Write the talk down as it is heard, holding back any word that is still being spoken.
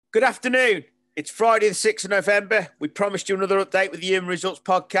Good afternoon. It's Friday the 6th of November. We promised you another update with the Human Results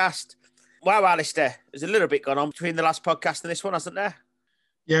podcast. Wow, Alistair, there's a little bit gone on between the last podcast and this one, hasn't there?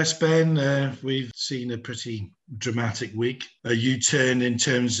 Yes, Ben, we've seen a pretty dramatic week. A U-turn in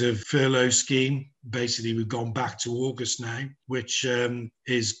terms of furlough scheme. Basically, we've gone back to August now, which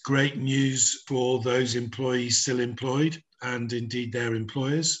is great news for those employees still employed and indeed their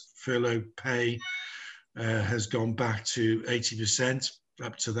employers. Furlough pay has gone back to 80%,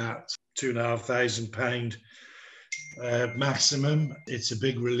 up to that £2,500 maximum. It's a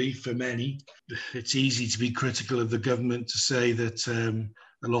big relief for many. It's easy to be critical of the government to say that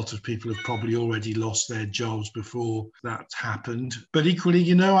a lot of people have probably already lost their jobs before that happened. But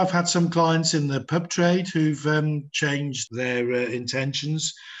equally, I've had some clients in the pub trade who've changed their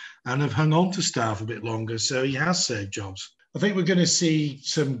intentions and have hung on to staff a bit longer. So he has saved jobs. I think we're going to see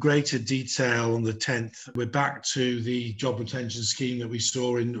some greater detail on the 10th. We're back to the job retention scheme that we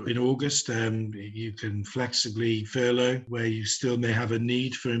saw in August. You can flexibly furlough where you still may have a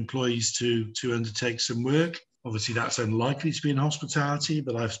need for employees to undertake some work. Obviously, that's unlikely to be in hospitality,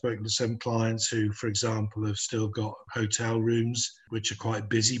 but I've spoken to some clients who, for example, have still got hotel rooms, which are quite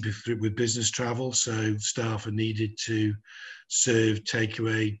busy with business travel. So staff are needed to serve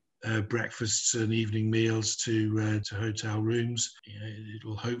takeaway breakfasts and evening meals to hotel rooms. It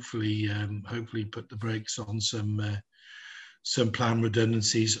will hopefully put the brakes on some planned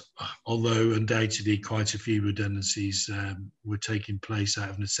redundancies, although undoubtedly quite a few redundancies were taking place out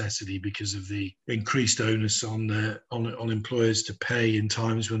of necessity because of the increased onus on employers to pay in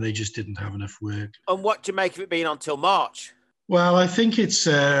times when they just didn't have enough work. And what do you make of it being until March? Well, I think it's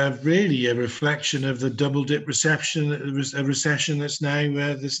really a reflection of the double-dip recession that's now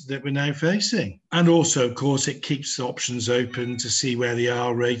that we're now facing. And also, of course, it keeps options open to see where the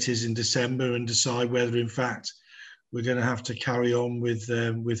R rate is in December and decide whether, in fact, we're going to have to carry on with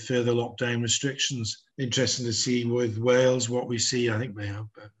further lockdown restrictions. Interesting to see with Wales what we see. I think the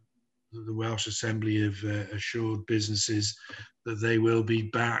Welsh Assembly have assured businesses that they will be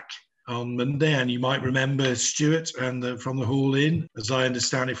back on Monday, and you might remember Stuart and from the Hall Inn. As I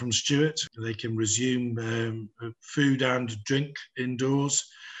understand it from Stuart, they can resume food and drink indoors,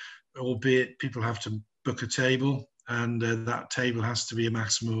 albeit people have to book a table, and that table has to be a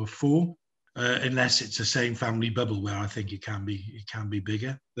maximum of 4, unless it's the same family bubble where I think it can be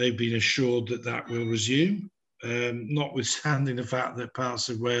bigger. They've been assured that will resume, notwithstanding the fact that parts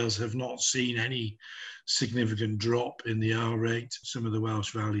of Wales have not seen any significant drop in the R rate. Some of the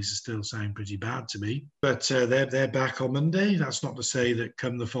Welsh valleys are still sound pretty bad to me, but they're back on Monday. That's not to say that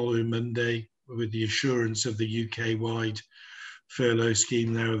come the following Monday, with the assurance of the UK-wide furlough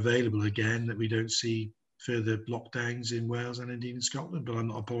scheme now available again, that we don't see further lockdowns in Wales and indeed in Scotland. But I'm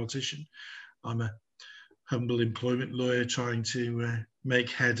not a politician. I'm a humble employment lawyer trying to make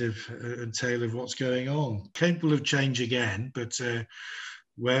head of and tail of what's going on. Capable of change again, but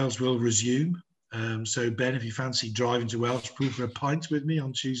Wales will resume. So, Ben, if you fancy driving to Welshpool for a pint with me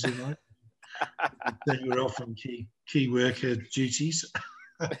on Tuesday night, then you're off on key worker duties.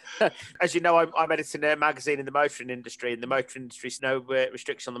 As you know, I'm editing a magazine in the motoring industry, and the motoring industry is no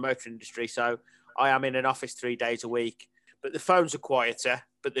restriction on the motoring industry. So I am in an office 3 days a week, but the phones are quieter,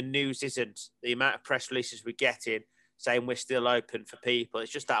 but the news isn't. The amount of press releases we're getting saying we're still open for people,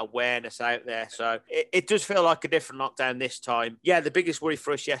 it's just that awareness out there. So it does feel like a different lockdown this time. Yeah, the biggest worry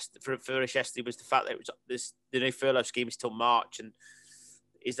for us yesterday was the fact that the new furlough scheme is till March, and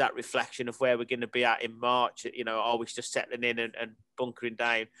is that reflection of where we're going to be at in March? Are we just settling in and bunkering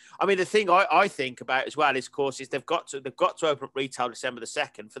down? I mean, the thing I think about as well is, of course, they've got to open up retail December the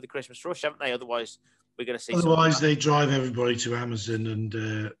 2nd for the Christmas rush, haven't they? Otherwise, we're going to see. Otherwise, they drive everybody to Amazon, and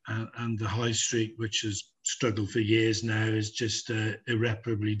the high street, which has struggled for years now, is just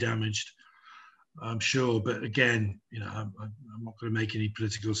irreparably damaged, I'm sure. But again, I'm not going to make any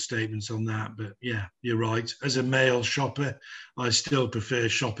political statements on that. But yeah, you're right. As a male shopper, I still prefer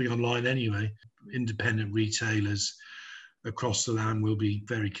shopping online anyway. Independent retailers across the land will be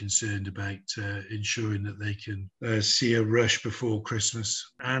very concerned about ensuring that they can see a rush before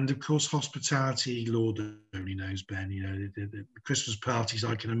Christmas. And of course, hospitality, Lord only knows, Ben, the Christmas parties,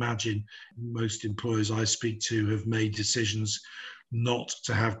 I can imagine most employers I speak to have made decisions not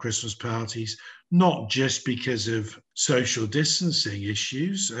to have Christmas parties, not just because of social distancing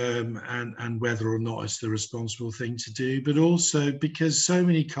issues and whether or not it's the responsible thing to do, but also because so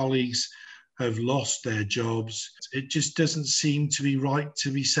many colleagues have lost their jobs. It just doesn't seem to be right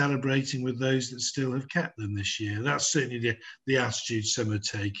to be celebrating with those that still have kept them this year. That's certainly the attitude some are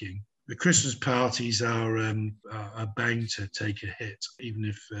taking. The Christmas parties are bound to take a hit, even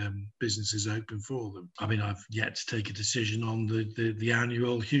if business is open for them. I mean, I've yet to take a decision on the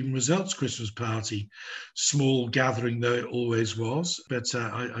annual Human Results Christmas party, small gathering though it always was. But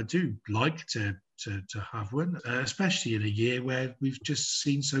I do like to have one, especially in a year where we've just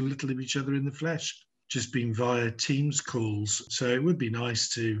seen so little of each other in the flesh, just been via Teams calls. So it would be nice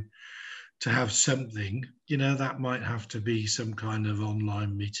to have something, that might have to be some kind of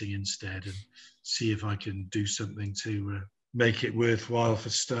online meeting instead, and see if I can do something to make it worthwhile for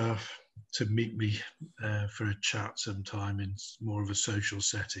staff to meet me for a chat sometime in more of a social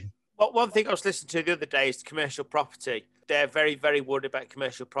setting. Well, one thing I was listening to the other day is commercial property. They're very, very worried about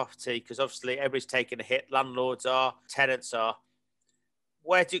commercial property because obviously everybody's taking a hit. Landlords are, tenants are.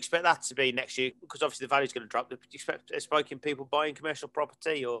 Where do you expect that to be next year? Because obviously the value's going to drop. Do you expect spiking people buying commercial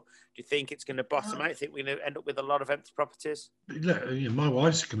property, or do you think it's going to bottom out? Do you think we're going to end up with a lot of empty properties? Look, my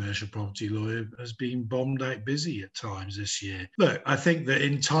wife's a commercial property lawyer, has been bombed out busy at times this year. Look, I think that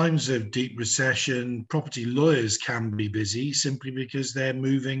in times of deep recession, property lawyers can be busy simply because they're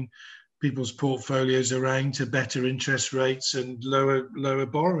moving people's portfolios around to better interest rates and lower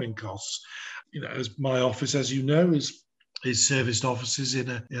borrowing costs. As my office, as you know, is serviced offices in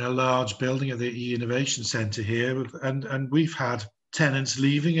a large building at the Innovation Centre here, and we've had tenants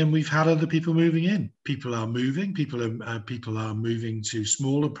leaving and we've had other people moving in. People are moving. People are moving to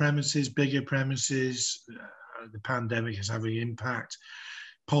smaller premises, bigger premises. The pandemic is having impact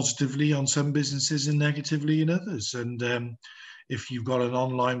positively on some businesses and negatively in others. And if you've got an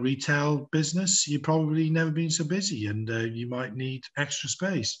online retail business, you've probably never been so busy, and you might need extra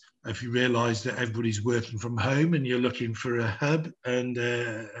space. If you realise that everybody's working from home and you're looking for a hub and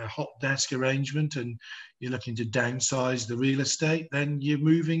a hot desk arrangement, and you're looking to downsize the real estate, then you're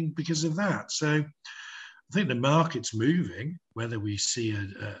moving because of that. So I think the market's moving. Whether we see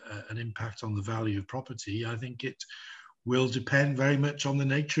an impact on the value of property, I think it will depend very much on the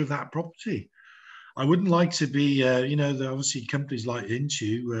nature of that property. I wouldn't like to be, obviously companies like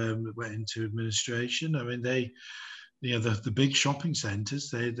Intu went into administration. I mean, the big shopping centres,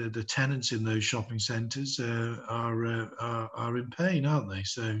 the tenants in those shopping centres are in pain, aren't they?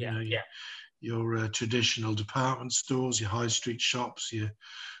 So your traditional department stores, your high street shops, your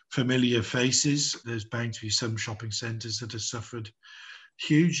familiar faces. There's bound to be some shopping centres that have suffered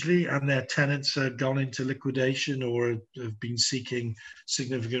hugely, and their tenants have gone into liquidation or have been seeking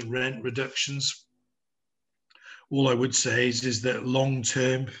significant rent reductions. All I would say is that long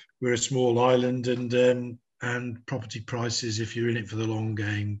term, we're a small island, and property prices, if you're in it for the long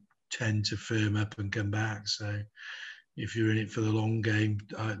game, tend to firm up and come back. So if you're in it for the long game,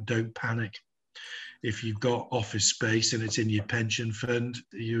 don't panic. If you've got office space and it's in your pension fund,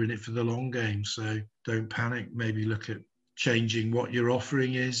 you're in it for the long game. So don't panic. Maybe look at changing what your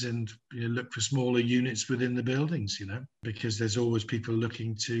offering is, and look for smaller units within the buildings, because there's always people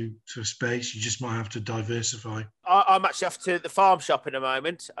looking to space. You just might have to diversify. I'm actually off to the farm shop in a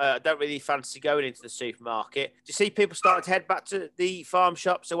moment. I don't really fancy going into the supermarket. Do you see people starting to head back to the farm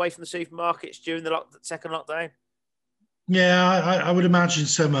shops away from the supermarkets during the second lockdown? Yeah, I would imagine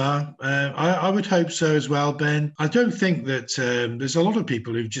some are. I would hope so as well, Ben. I don't think that there's a lot of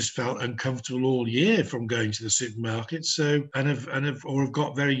people who've just felt uncomfortable all year from going to the supermarket, and have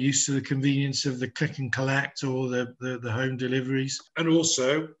got very used to the convenience of the click and collect or the home deliveries. And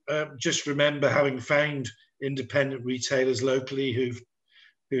also, just remember having found independent retailers locally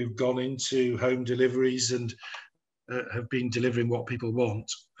who've gone into home deliveries and have been delivering what people want,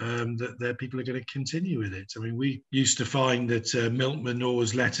 that their people are going to continue with it. I mean, we used to find that milkmen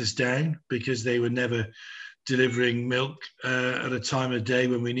always let us down because they were never delivering milk at a time of day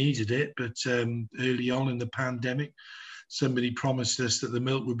when we needed it. But early on in the pandemic, somebody promised us that the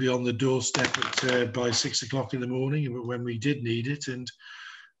milk would be on the doorstep by 6 o'clock in the morning when we did need it, and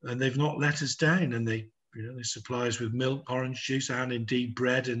they've not let us down. And they supply us with milk, orange juice, and indeed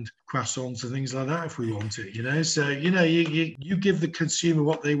bread and croissants and things like that if we want it. So you give the consumer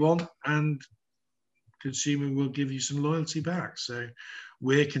what they want, and consumer will give you some loyalty back. So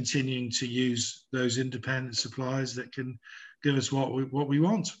we're continuing to use those independent suppliers that can give us what we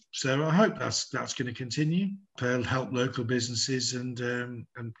want. So I hope that's going to continue. It'll help local businesses and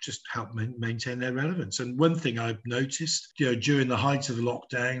just help maintain their relevance. And one thing I've noticed, during the height of the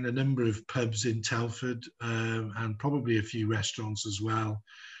lockdown, a number of pubs in Telford and probably a few restaurants as well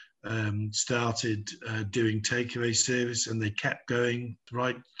started doing takeaway service, and they kept going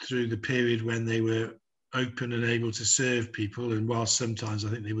right through the period when they were open and able to serve people. And whilst sometimes I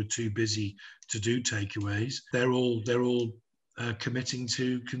think they were too busy to do takeaways, they're all committing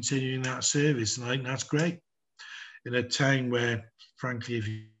to continuing that service, and I think that's great. in a town where, frankly, if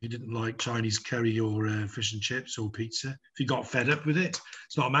you didn't like Chinese curry or fish and chips or pizza, if you got fed up with it,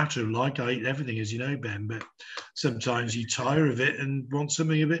 it's not a matter of like. I eat everything, as you know, Ben, but sometimes you tire of it and want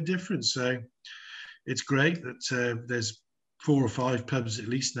something a bit different. So it's great that there's 4 or 5 pubs at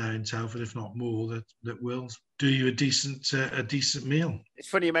least now in Telford, if not more, that will do you a decent meal. It's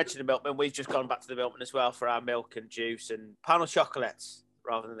funny you mentioned the milkman. We've just gone back to the milkman as well for our milk and juice and panel chocolates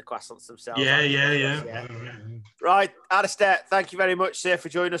rather than the croissants themselves. Yeah. Right, Alistair, thank you very much, sir, for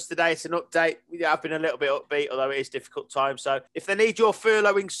joining us today. It's an update. We have been a little bit upbeat, although it is a difficult time. So if they need your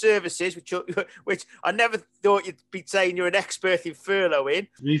furloughing services, which I never thought you'd be saying you're an expert in furloughing.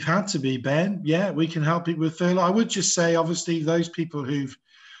 We've had to be, Ben. Yeah, we can help people with furlough. I would just say, obviously, those people who've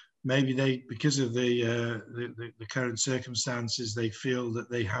maybe because of the current circumstances, they feel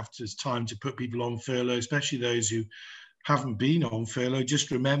that they have to, it's time to put people on furlough, especially those who haven't been on furlough.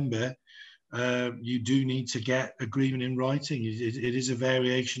 Just remember, you do need to get agreement in writing. It is a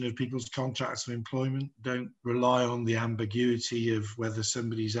variation of people's contracts of employment. Don't rely on the ambiguity of whether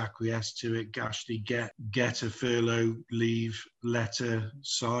somebody's acquiesced to it. Actually get a furlough leave letter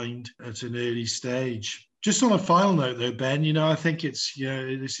signed at an early stage. Just on a final note, though, Ben, I think it's,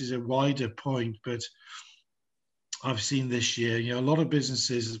 this is a wider point, but I've seen this year, a lot of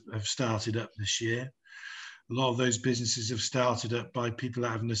businesses have started up this year. A lot of those businesses have started up by people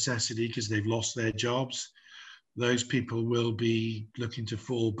out of necessity because they've lost their jobs. Those people will be looking to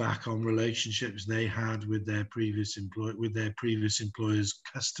fall back on relationships they had with their previous employers'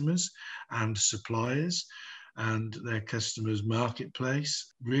 customers and suppliers and their customers'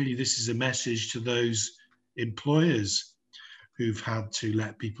 marketplace. Really, this is a message to those employers who've had to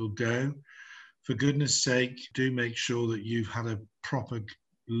let people go. For goodness sake, do make sure that you've had a proper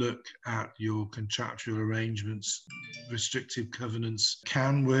look at your contractual arrangements. Restrictive covenants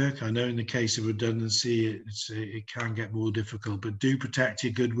can work. I know in the case of redundancy, it can get more difficult, but do protect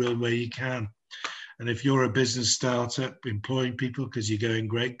your goodwill where you can. And if you're a business startup employing people because you're going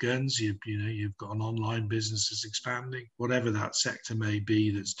great guns, you've got an online business that's expanding, whatever that sector may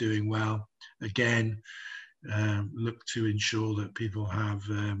be that's doing well, again, look to ensure that people have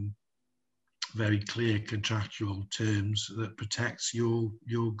very clear contractual terms that protects your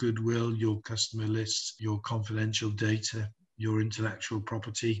goodwill, your customer lists, your confidential data, your intellectual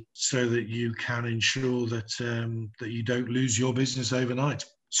property, so that you can ensure that that you don't lose your business overnight.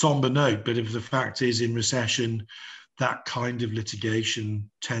 Somber note, but if the fact is, in recession, that kind of litigation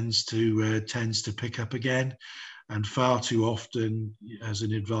tends to pick up again. And far too often, as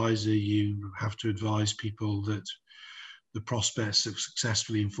an advisor, you have to advise people that the prospects of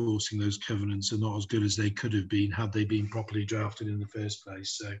successfully enforcing those covenants are not as good as they could have been had they been properly drafted in the first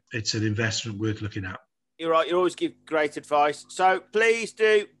place. So it's an investment worth looking at. You're right. You always give great advice. So please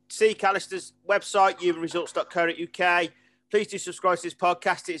do seek Alistair's website, humanresults.co.uk. Please do subscribe to this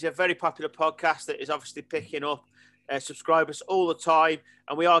podcast. It is a very popular podcast that is obviously picking up subscribers all the time.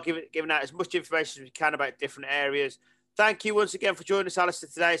 And we are giving out as much information as we can about different areas. Thank you once again for joining us, Alistair,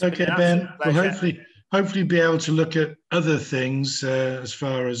 today. It's okay, Ben. Well, hopefully be able to look at other things as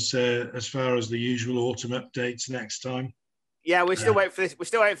far as the usual autumn updates next time. Yeah, we're still waiting for this. We're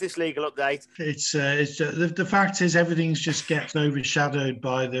still waiting for this legal update. It's the fact is everything just gets overshadowed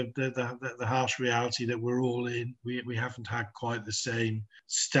by the harsh reality that we're all in. We haven't had quite the same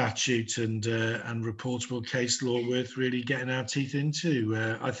statute and reportable case law worth really getting our teeth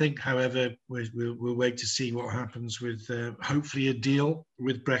into. I think, however, we'll wait to see what happens with hopefully a deal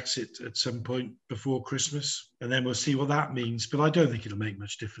with Brexit at some point before Christmas, and then we'll see what that means. But I don't think it'll make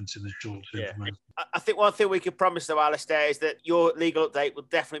much difference in the short term. Yeah. I think one thing we can promise, though, Alistair, is that your legal update will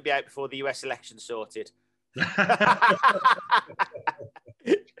definitely be out before the US election sorted.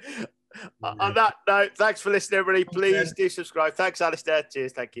 On that note, thanks for listening, everybody. Please do subscribe. Thanks, Alistair.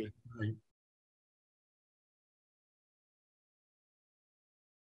 Cheers. Thank you.